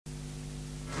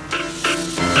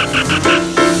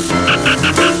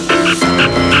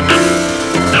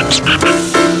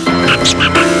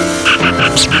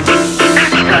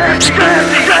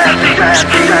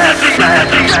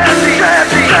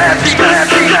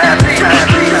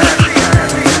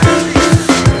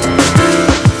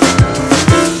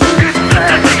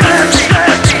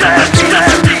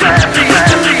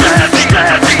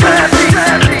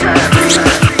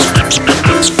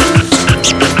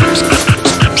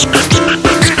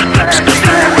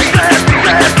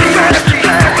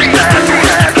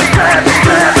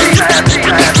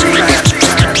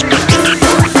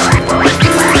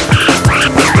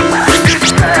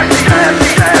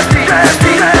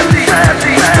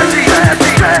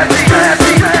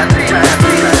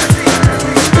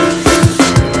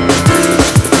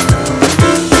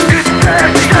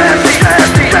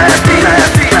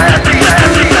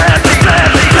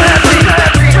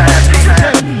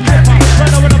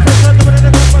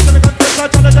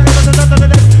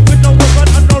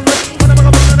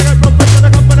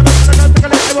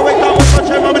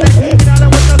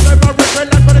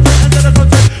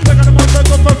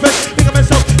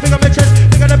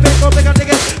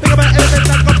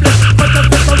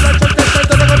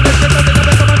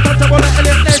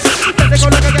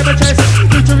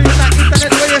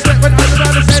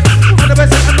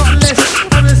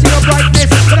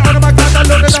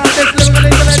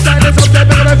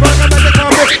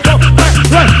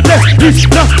east,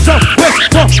 north, south,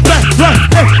 west, north, back, right,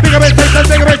 left. Big up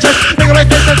chest, big up chest, big up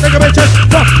chest, big up chest.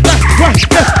 North, back, right,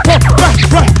 left, forth, back,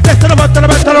 right, left to the left, to the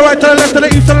right, to the right, to the left, to the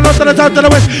east, to the north, to the south, to the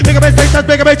west. Big up chest,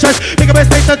 big up chest, big up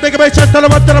chest, big up chest. To the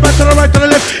left, to the right, to the right, to the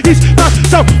left, east, north,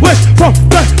 south, west, forth,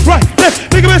 back, right,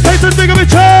 left. Big up chest, big up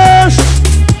chest.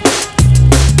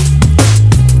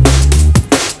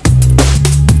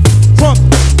 Front,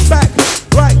 back,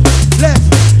 right, left,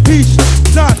 east,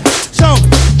 north, south,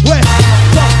 west,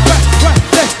 front, back, right,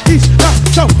 left, east, north,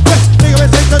 south, west. Big up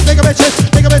chest, big up chest,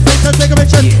 big up chest, big up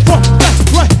chest. Front, back,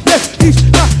 right, left, east,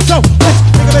 north, south, west.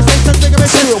 Big up chest, big up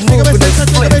chest, big up chest,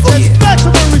 big up chest.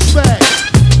 Maximum respect.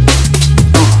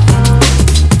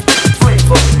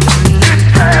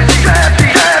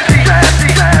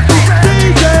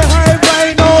 DJ High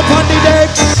Rhino on the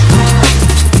decks.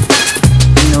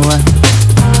 You know what?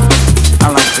 I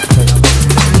like to play.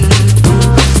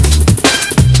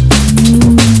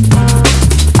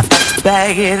 I got to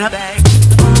bag it up.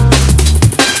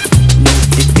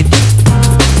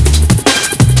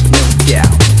 No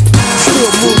doubt.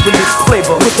 Still moving this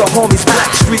flavor with the homies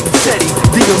Blackstreet and Teddy,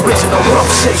 the original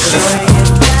rough shakers.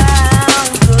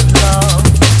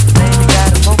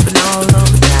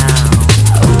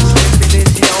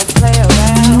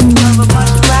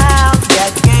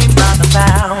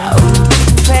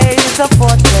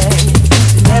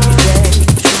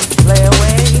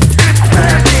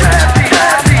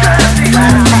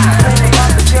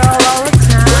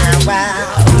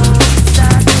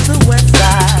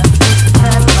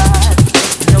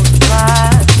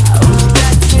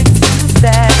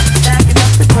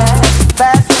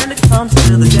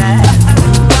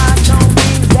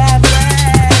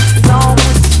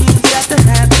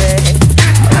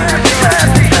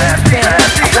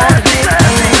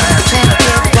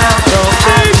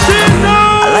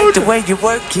 You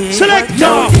work it. Select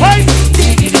your hype,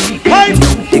 hype,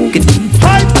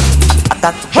 hype. I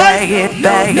got to bag it,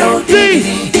 bag it.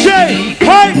 DJ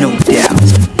hype. No doubt.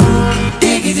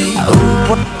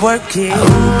 Work it.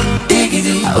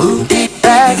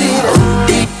 Bag it.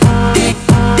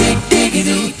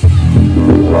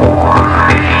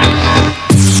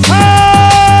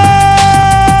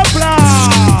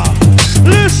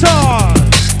 Listen,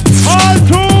 all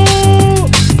crew.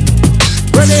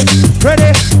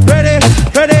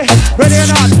 Ready or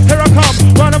not, here I come.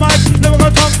 Run the mic, never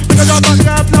gonna talk. Because I'm not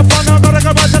gonna have no fun. I'm gonna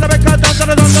go back to the back, down to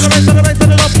the down, to the right, to the right, to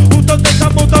the top. Who don't take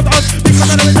some moves of us? Because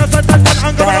I'm gonna I'm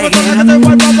gonna have a talk. I'm gonna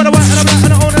white round with a white and a black and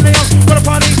a old and a young. Gonna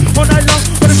party all night long.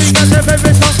 Gonna sing and their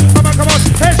favorite song. Come on,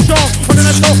 head strong. On the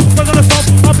next floor, cause on the stop.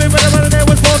 I've been with it when they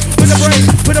was born. With the brain,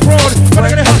 with the broad.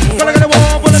 Gonna get it hot, gonna get it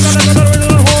warm. With the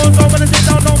horns, I'm gonna sit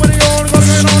down, nobody on. Gonna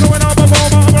get on when I'm a bomb.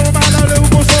 I'm gonna man a little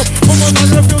boost up. I'm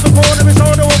gonna feel the cold. If it's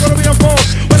all the world, gonna be a fall.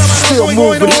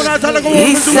 Going on, I tell her go on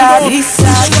East side, east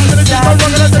side, east side.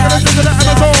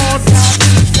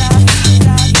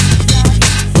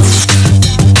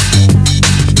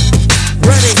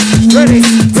 Ready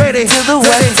to the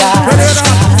west side. Ready or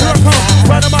not, here I come.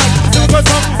 Run the mic, do a good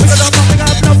song. We got the fun, we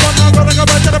got enough fun. I'm gonna go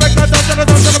back to the back, down to the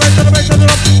down, to the right, to the right, to the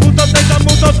top. Move up, take some,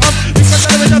 move up, up. Because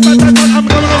I'm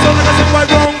coming on so like I said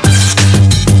right wrong.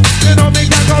 You know me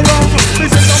can't go wrong.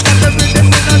 This is some of the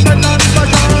rhythm in the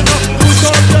non-fashion. Who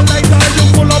told you later you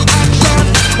full of action?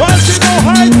 Once you know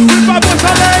hype, with my voice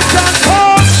on legs and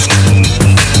talk.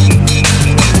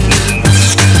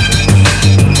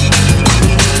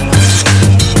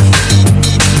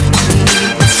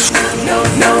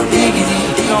 No diggity.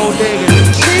 No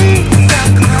diggity. She got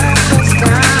classes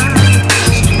down.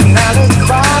 Knowledge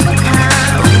by the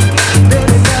pound.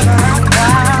 Baby never out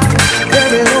loud.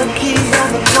 Baby low key on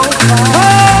the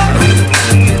profile.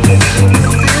 If this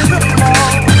is a flaw,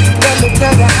 let me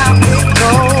tell you how it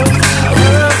goes.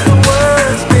 Here's the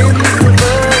words, baby, the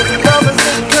words. Covers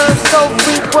and curves, so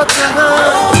deep, what the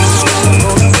hell?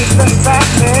 Rolling with the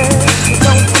fatness. You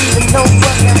don't even know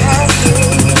what to have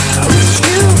is.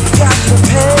 You got to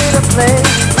pay to play.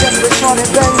 Just the shorty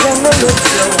bangs and the looks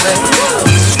your way.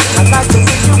 I like the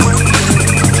way you work it.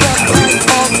 Just like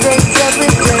all day, every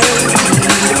day.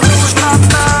 You lose my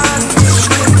mind,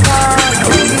 because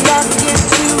baby, I get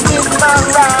you in my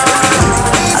ride.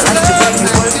 I like the way you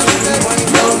work it.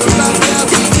 No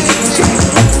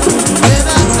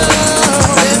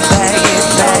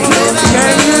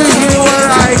Can you hear what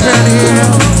I can hear?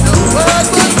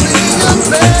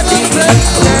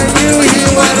 Can you hear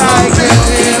what I can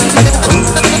hear?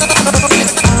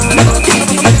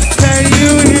 Can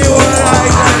you hear what I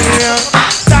can hear?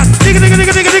 That digga digga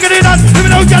digga digga digga digga. Even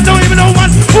though you don't even know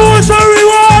one. Who's a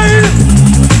rewind?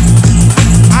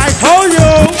 I told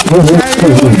you.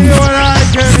 Can you hear what I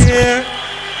can hear?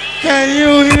 Can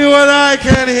you hear what I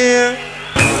can hear?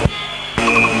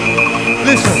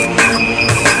 Listen.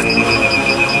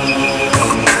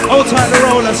 Hold tight the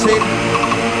roller, see.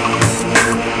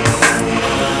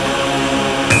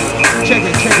 Check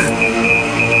it, check it.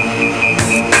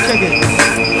 Check it.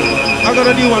 I got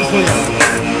a new one for you.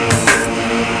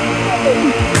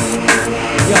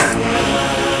 Yeah.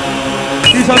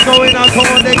 These are going out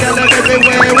on the girl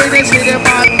everywhere. When they see the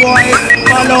bad boy,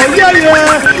 follow, yeah,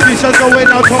 yeah. These are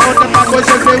going out on the bad boys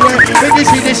everywhere. When they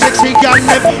see the sexy girl,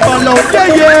 follow,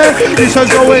 yeah, yeah. These are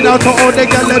going out on the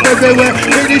girl everywhere.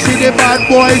 When they see the bad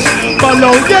boys,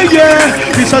 follow, yeah, yeah.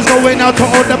 These are going out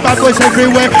on the bad boys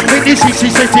everywhere. When they see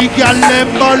sexy girl,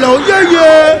 follow, yeah,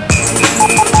 yeah.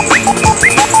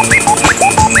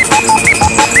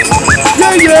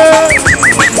 Yeah, yeah.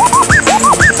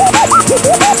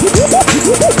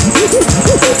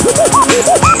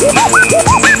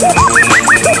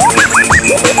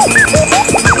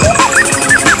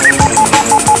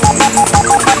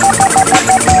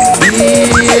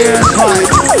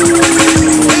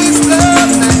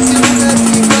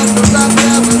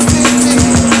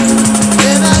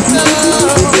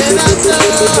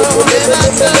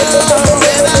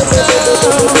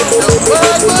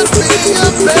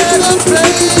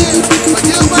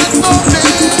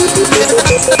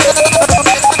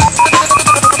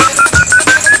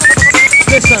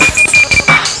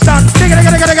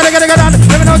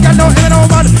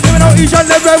 Each and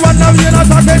every one of you not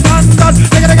talking on that.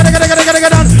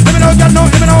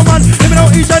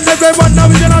 Each and every one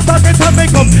of you not talking to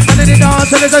make up. And then the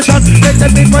dance and the shot. Let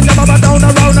them be put the baba down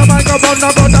around the microphone.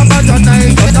 About the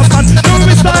imagination of man. Do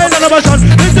me style and a passion.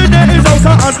 If the day is out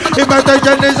of hand.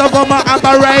 Imagination is a form of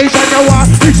aberration. You want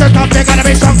this is up, they gotta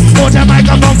be strong. Hold the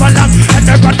microphone for long. And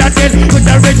they're got that in with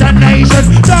the origination.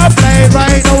 The play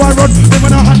right now I run. They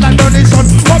wanna hot and on the sun.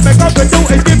 What make up and do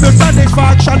is give you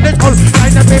satisfaction. This all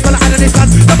kind of people and this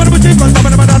land. Some of them are cheap, some of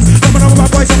them are done. Some of them are my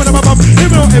boys, some of them are bum.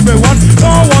 Even though everyone,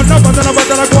 no one, no but no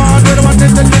go on. We don't want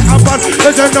this to happen.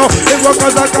 Cause you know, it was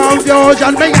cause of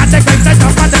confusion. Me got the great set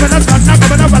up and they will not stop. Now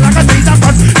coming over like a piece of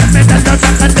fun. Let me tell you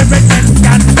that everything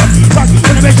can done. Rock,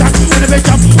 when they shot, when they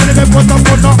jump, when they put up,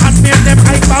 put no and make them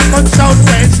hype up on South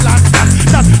Wasteland.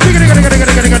 That, even though you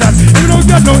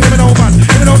know, even though man,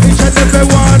 even though each and every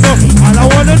one, all I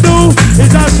wanna do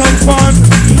is have some fun.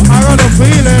 I got a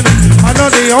feeling, I'm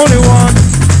not the only one.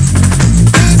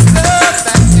 This love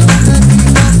that you let me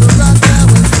love the rock that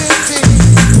was missing.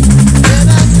 When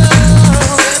I know.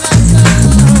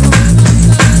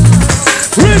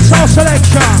 Rinse our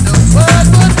selection. The world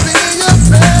would be a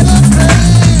better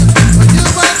place for you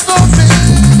and for me.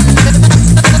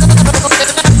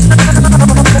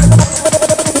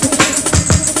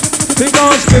 Think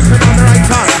on skipping on the right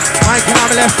time, Mike and on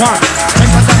the left hand.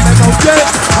 Make a time go good,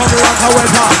 on the rock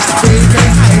however. DJ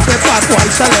hype the bad boy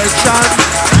selection.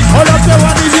 All of the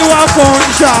one is you a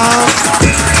function.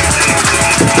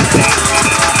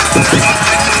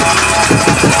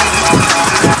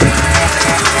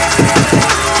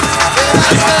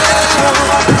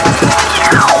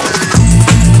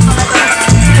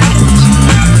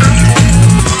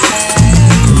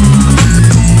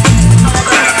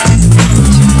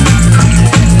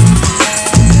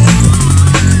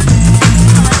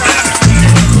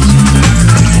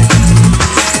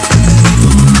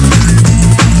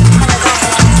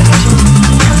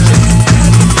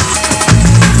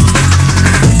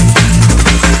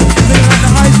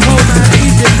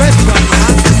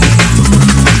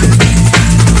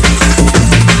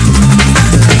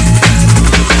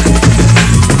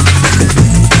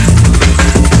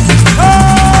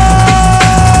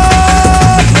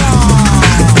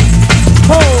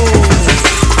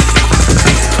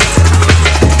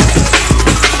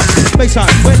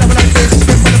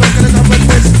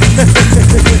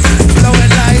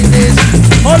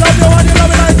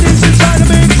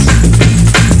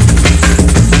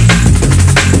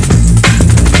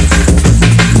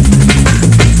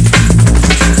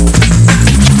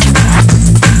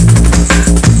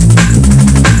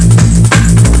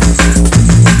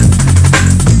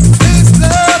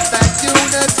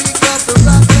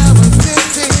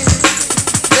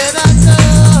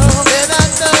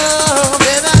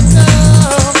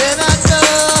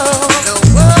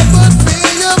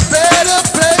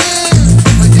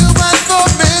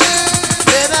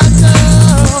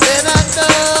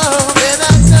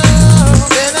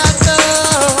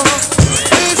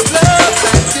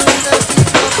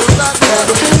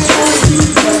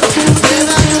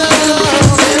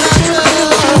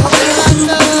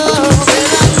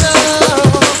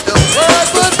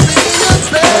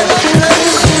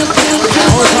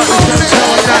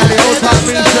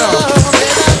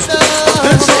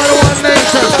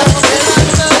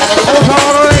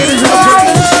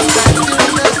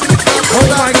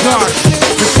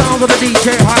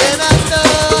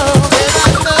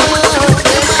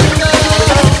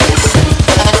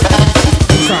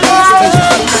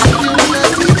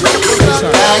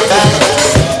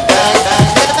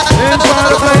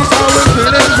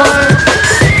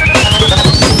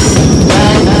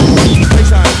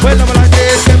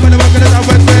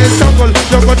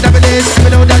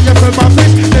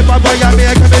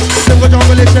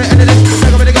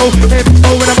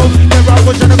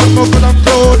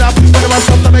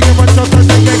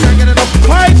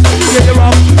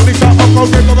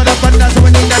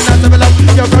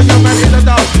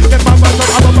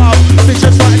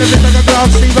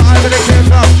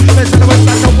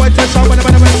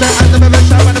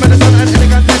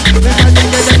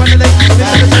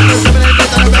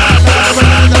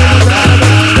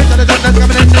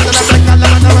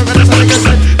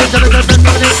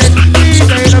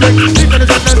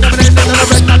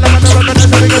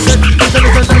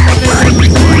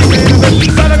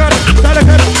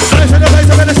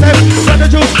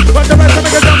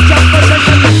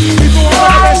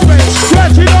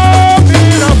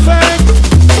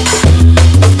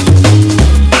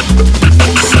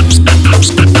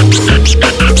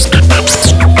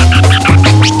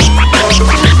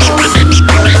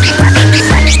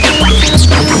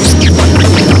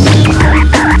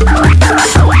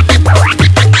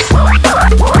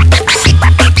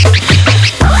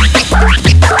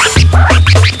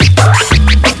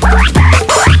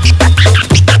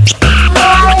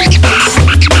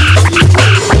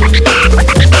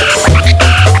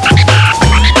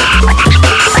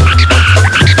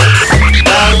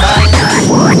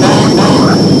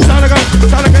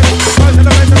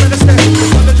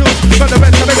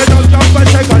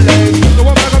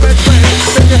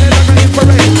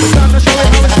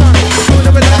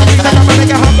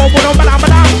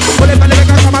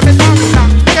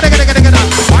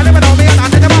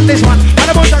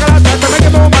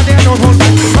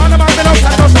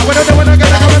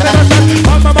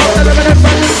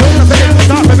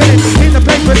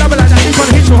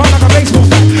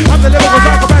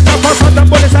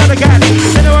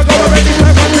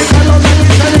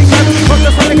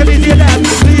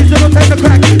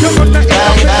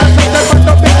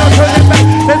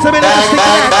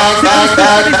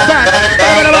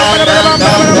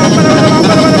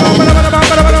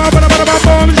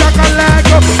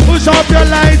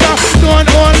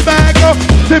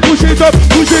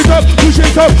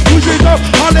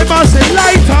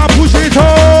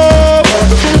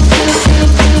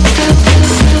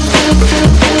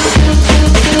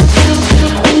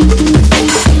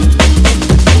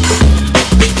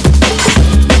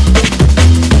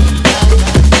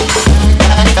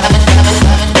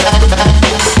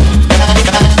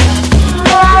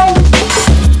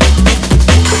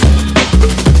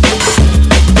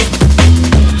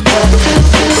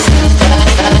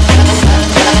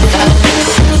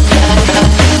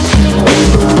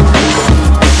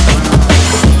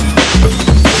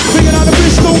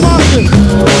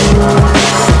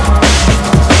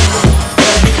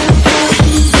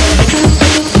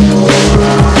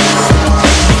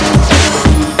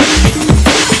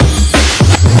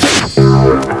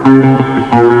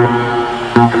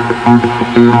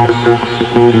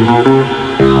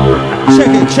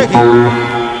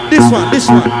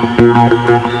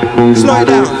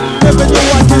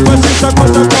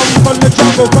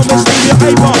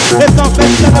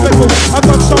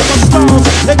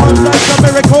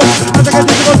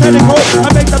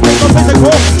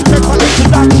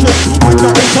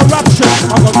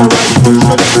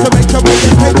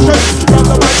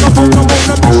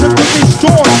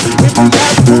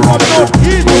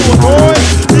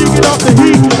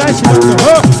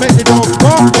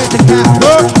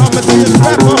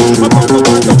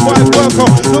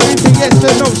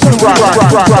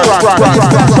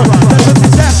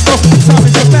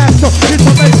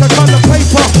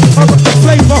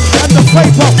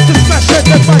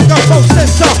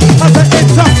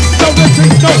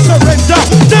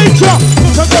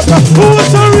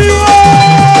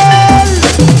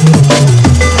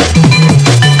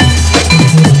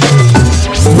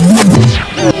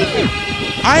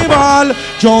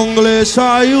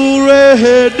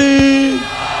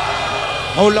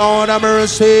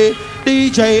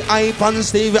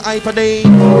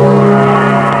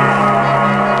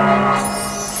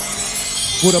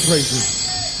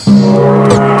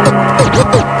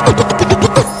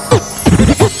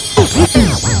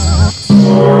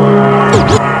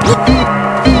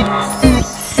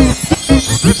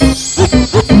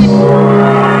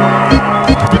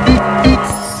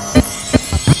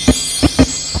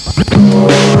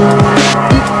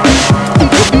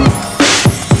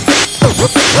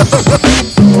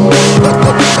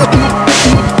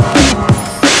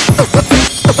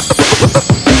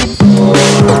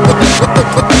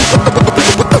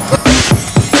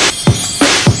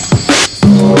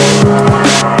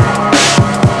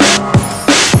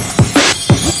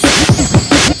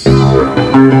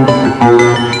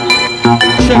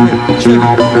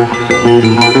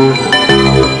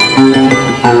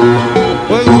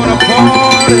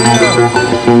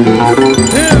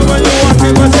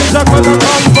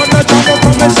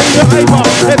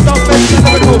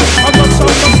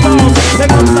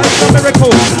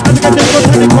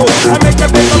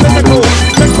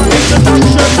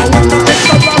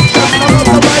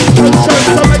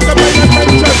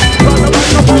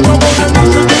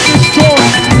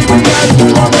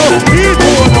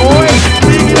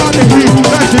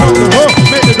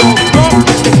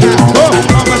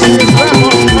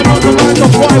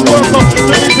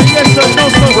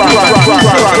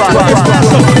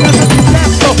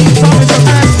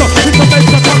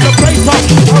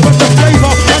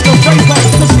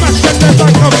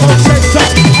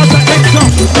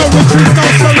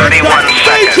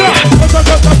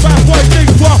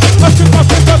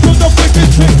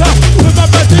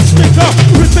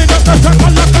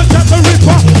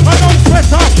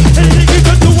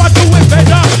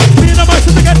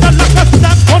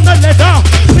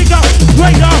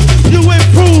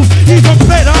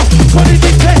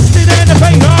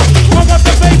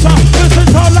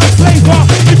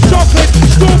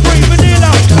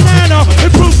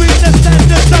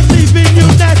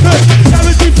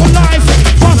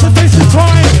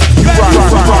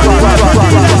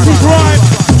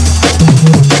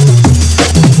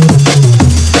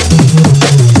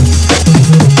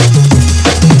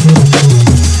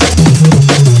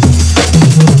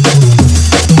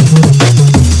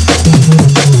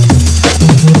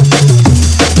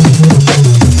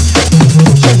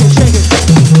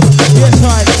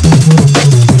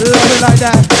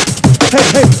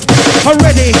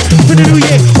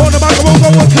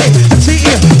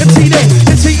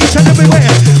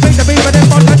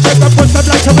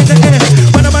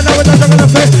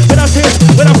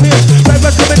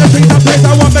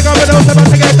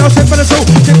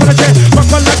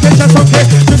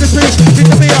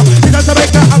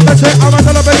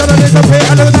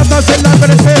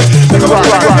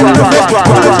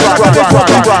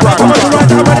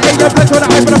 get blessed with the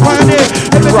hype of the pioneer.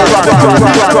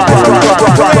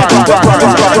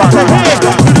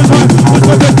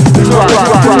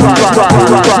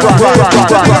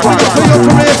 For your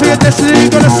career, for your destiny,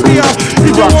 you're gonna see her.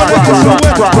 If you want it, just do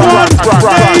it. One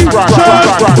nation.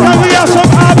 Can we have some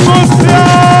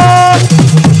atmosphere?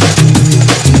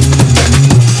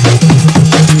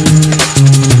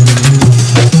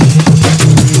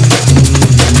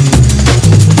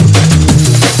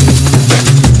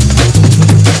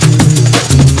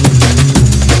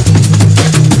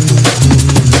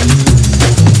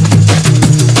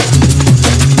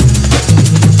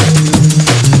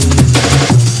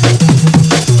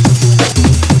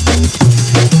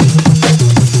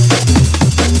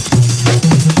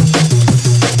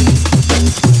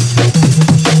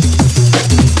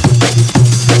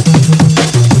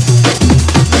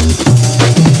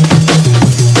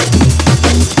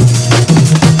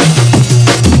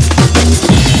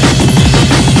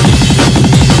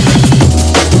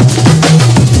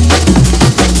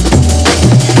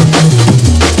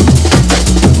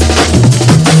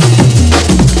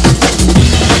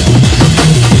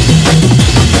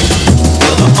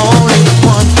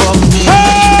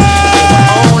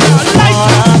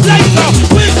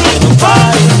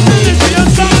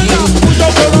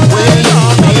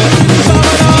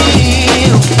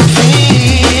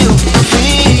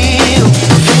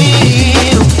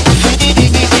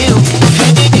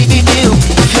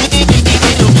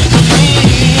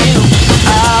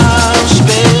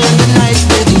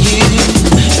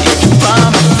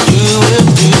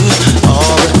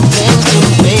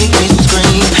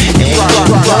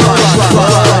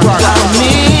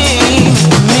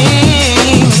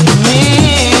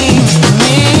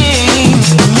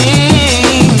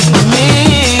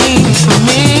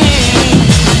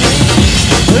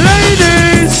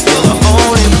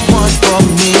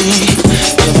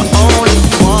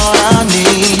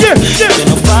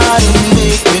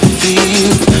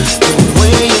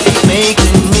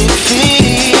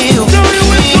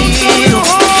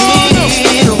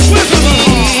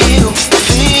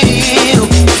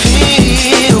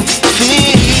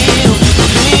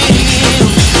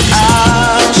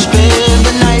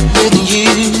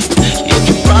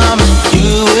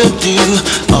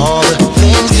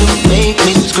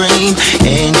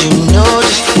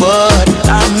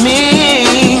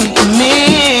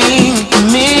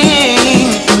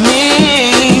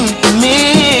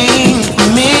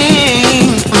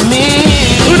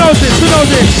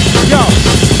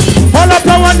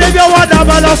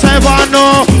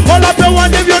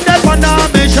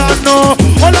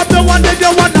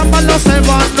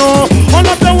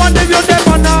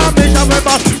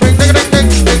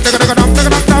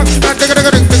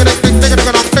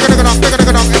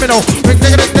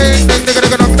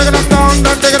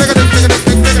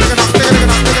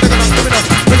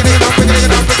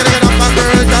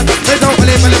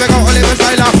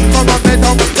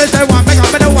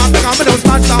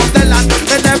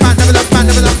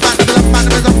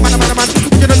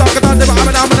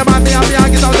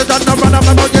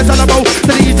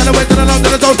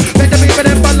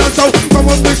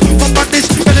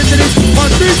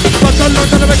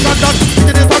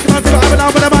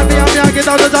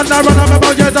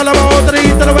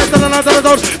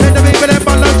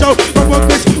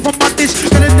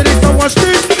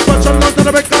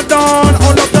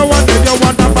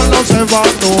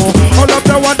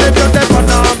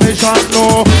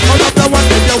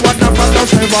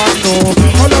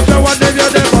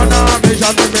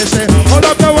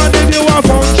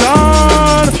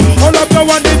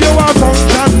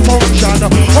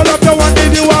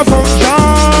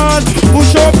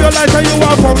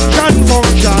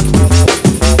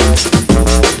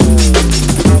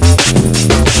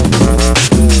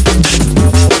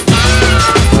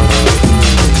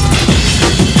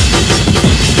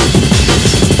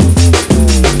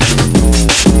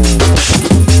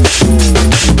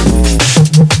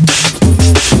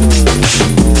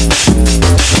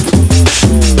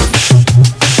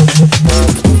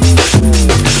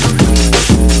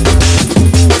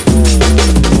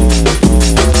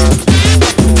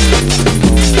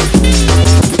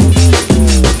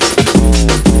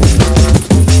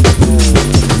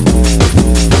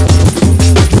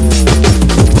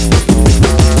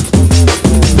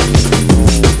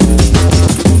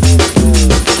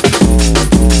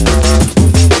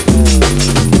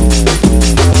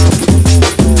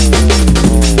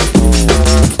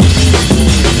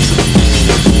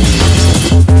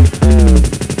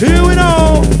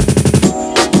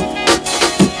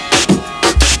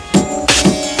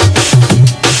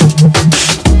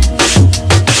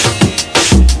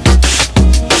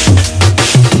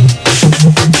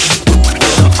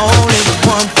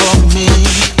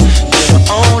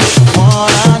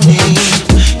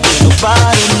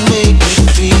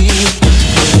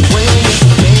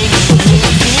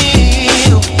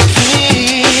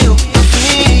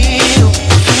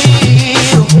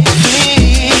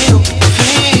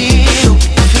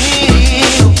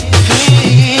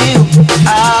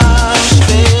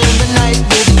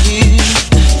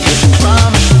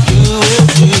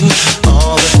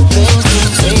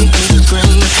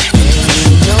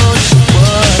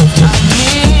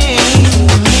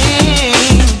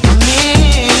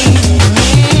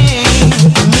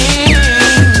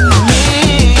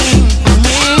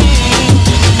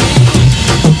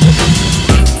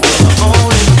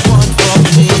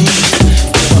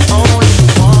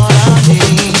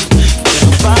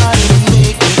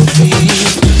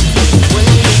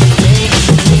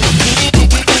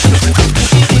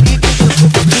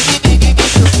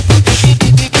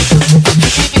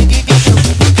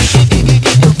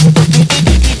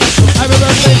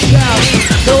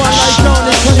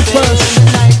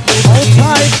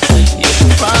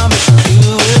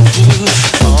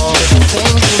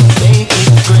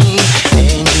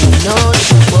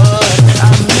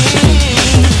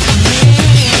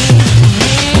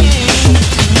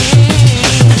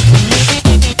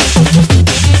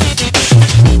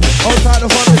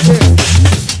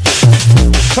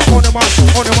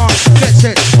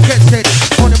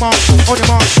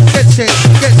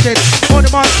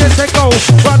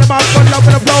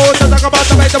 the flow. Just talk about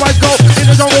the way the white go. In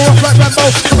the jungle, rough like Rambo.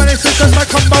 Come on, it's just like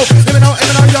combo. Let me know,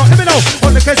 yo, let me know.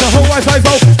 On the case of whole Wi-Fi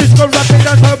vote. Disco rapid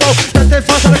and turbo. That's it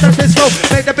fast and that's it slow.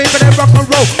 Make the beat and then rock and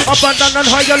roll. Up and down and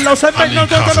high and low. So make no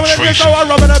joke on the way they go. I'm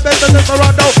rubbing a bit and it's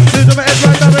around. This is my head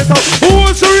right down the top. Who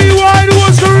wants to rewind? Who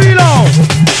wants to reload?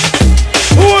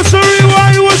 Who wants to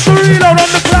rewind? Who wants to reload on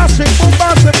the classic?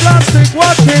 Bombastic plastic,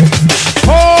 watch it.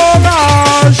 Oh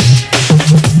gosh.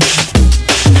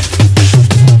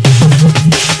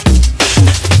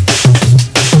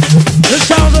 The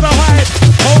sounds of the hype.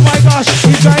 Oh my gosh,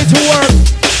 he's going to work.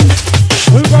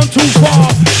 We've gone too far.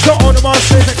 So on the mark,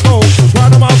 say let's go.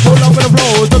 Round the mark, pull up with the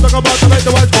flow. Don't talk about the way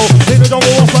the white go. Leave the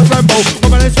jungle off like Rambo.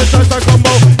 Come on, it's just like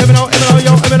combo. Let me know,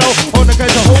 yo, let me know. On the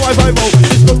case of whole Wi-Fi vote.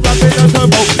 This goes rapid and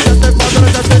turbo. That's it fast and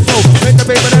that's it slow. Make the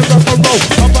baby then rock and roll.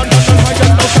 Up and down and high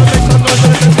and low. So make some noise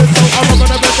and that's it slow. I'm up on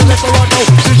the bed and let's go on now.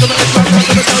 This is the next track. I'm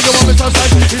gonna tell you what it's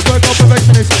outside. He's work on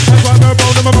perfectionist. That's why we're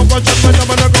bone. I'm one shot when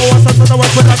I'm gonna go. I start to the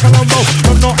work with that Colombo.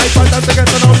 I'm not a fight that's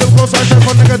against an old little close. I step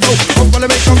on the ghetto. Come follow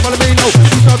me, no.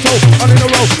 He's not so on in a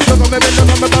row. Look on me, look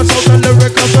on me, that's how the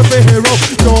lyric of the hero.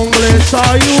 Junglist,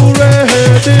 are you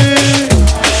ready?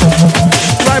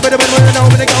 Right with the wind,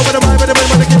 when they go, with the right with the wind,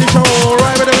 when they get the show.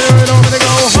 Right with the wind, when they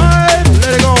go, high,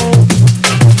 let it go.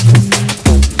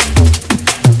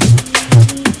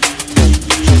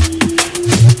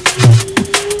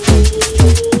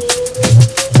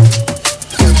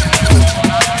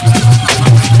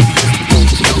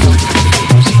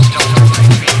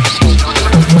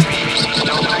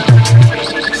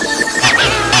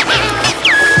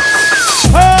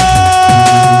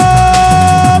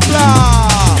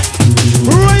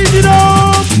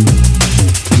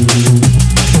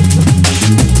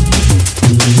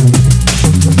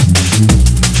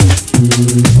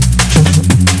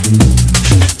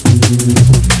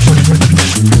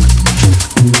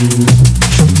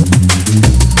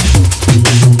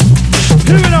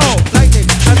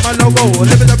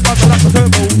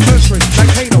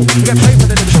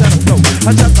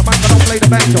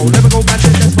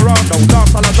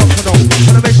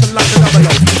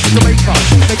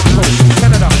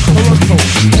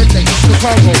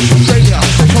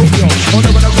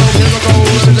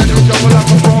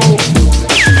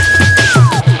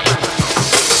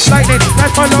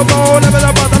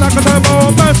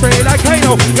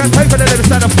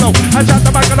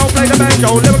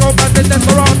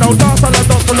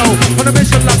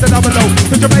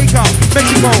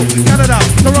 Canada,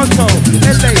 Toronto,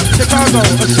 LA, Chicago,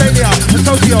 Australia, and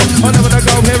Tokyo. On over the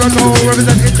go, here I go,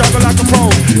 representing jungle like a pro.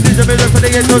 This is a vision for the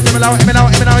angels, give me out,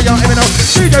 yo,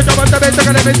 DJ Job on the bench, I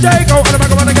got him in Jago. On the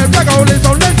back of one again, Jago, this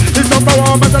on link, this on power,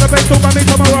 on the bench, two by me,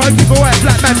 tomorrow, I keep away.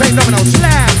 Black man, make domino,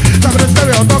 slam. Top of the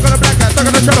stereo, talk on the black guy, talk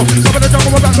on the shadow. Top of the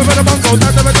jungle, we're back over the bongo.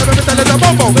 That's the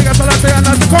bongo, big as Salate and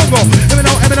that's the Congo. Let me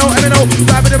know,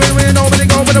 rapping the way we know, when they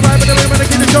go, with the rapping the way when they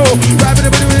keep the show. Rapping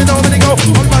the way we know, when they go,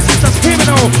 all my sisters, hear me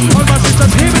know. All my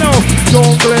sisters, hear me now.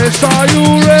 Junglist, are you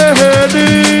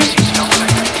ready?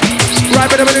 Right,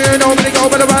 but you know when they go,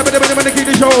 but when they keep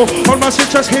the show. All my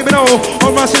sisters, hear me now.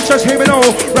 All my sisters, hear me now.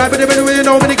 Right, but you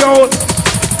know when they go.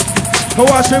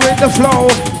 Watch it with the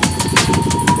flow.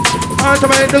 And to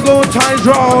make the good times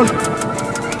roll.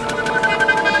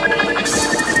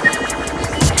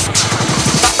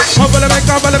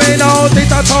 Follow me now,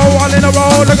 Tita Toe, all in a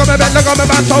row. Look at me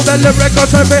back, so the lyrical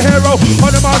superhero. On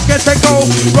the mask, get go.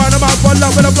 Run them out, pull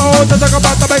up with a blow. Just talk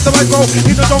about the make the white go.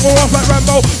 He's a jungle off like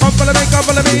Rambo. Follow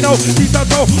me now, Tita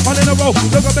Toe, all in a row.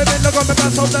 Look at me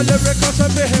back, so the lyrical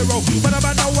superhero. When I'm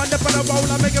at now, I'm the roll. I'm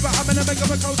gonna make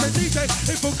it a coach and DJ.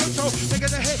 Hey, full control,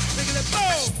 making it hit, making it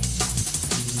boom.